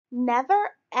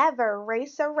Never ever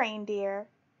race a reindeer.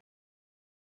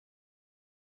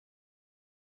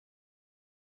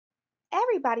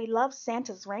 Everybody loves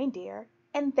Santa's reindeer,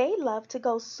 and they love to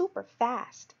go super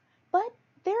fast. But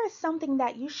there is something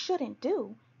that you shouldn't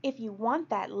do if you want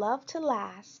that love to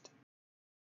last.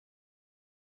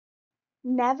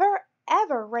 Never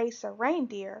ever race a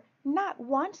reindeer. Not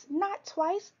once, not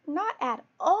twice, not at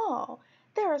all.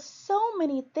 There are so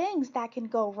many things that can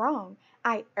go wrong.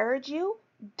 I urge you,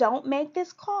 don't make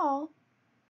this call.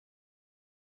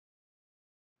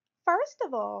 First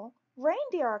of all,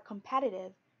 reindeer are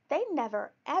competitive. They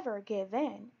never ever give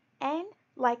in. And,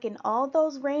 like in all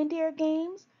those reindeer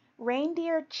games,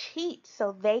 reindeer cheat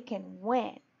so they can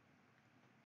win.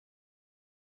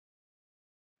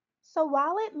 So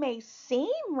while it may seem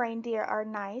reindeer are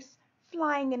nice,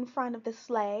 flying in front of the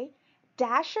sleigh,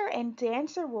 Dasher and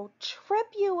Dancer will trip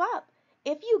you up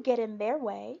if you get in their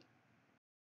way.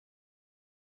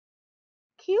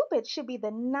 Cupid should be the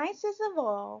nicest of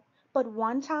all, but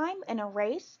one time in a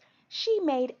race, she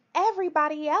made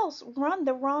everybody else run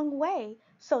the wrong way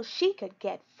so she could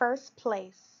get first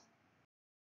place.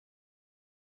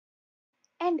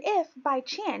 And if by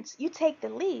chance you take the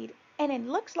lead and it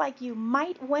looks like you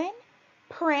might win,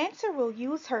 Prancer will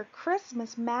use her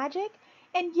Christmas magic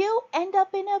and you'll end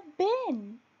up in a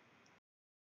bin.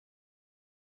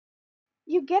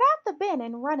 You get out the bin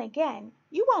and run again.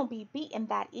 You won't be beaten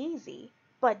that easy.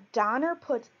 But Donner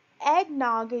puts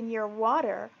eggnog in your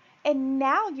water, and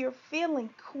now you're feeling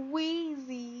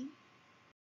queasy.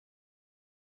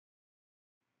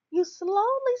 You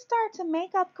slowly start to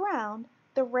make up ground.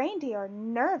 The reindeer are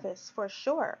nervous for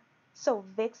sure. So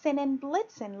Vixen and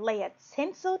Blitzen lay a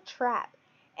tinsel trap,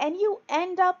 and you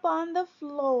end up on the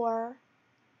floor.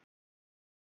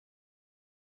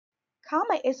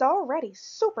 Comet is already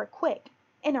super quick.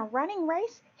 In a running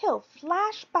race, he'll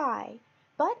flash by.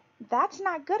 But that's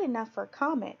not good enough for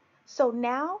Comet. So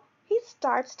now he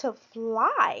starts to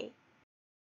fly.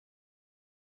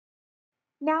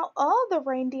 Now all the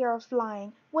reindeer are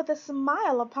flying with a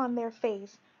smile upon their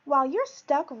face while you're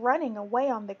stuck running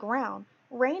away on the ground.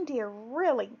 Reindeer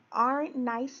really aren't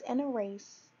nice in a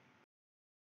race.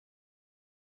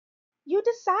 You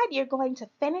decide you're going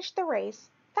to finish the race.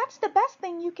 That's the best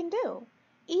thing you can do.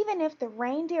 Even if the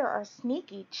reindeer are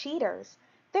sneaky cheaters,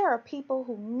 there are people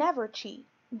who never cheat.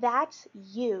 That's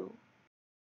you.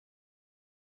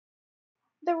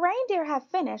 The reindeer have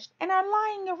finished and are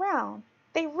lying around.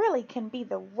 They really can be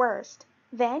the worst.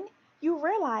 Then you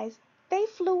realize they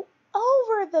flew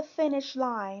over the finish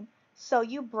line. So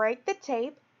you break the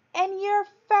tape and you're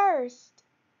first.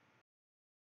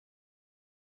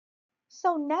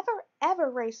 So never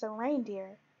ever race a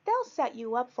reindeer. They'll set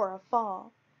you up for a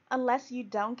fall. Unless you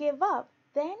don't give up,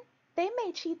 then they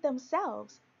may cheat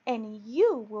themselves and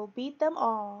you will beat them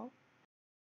all.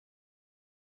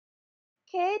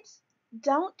 Kids,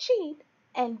 don't cheat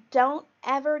and don't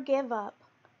ever give up.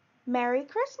 Merry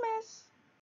Christmas!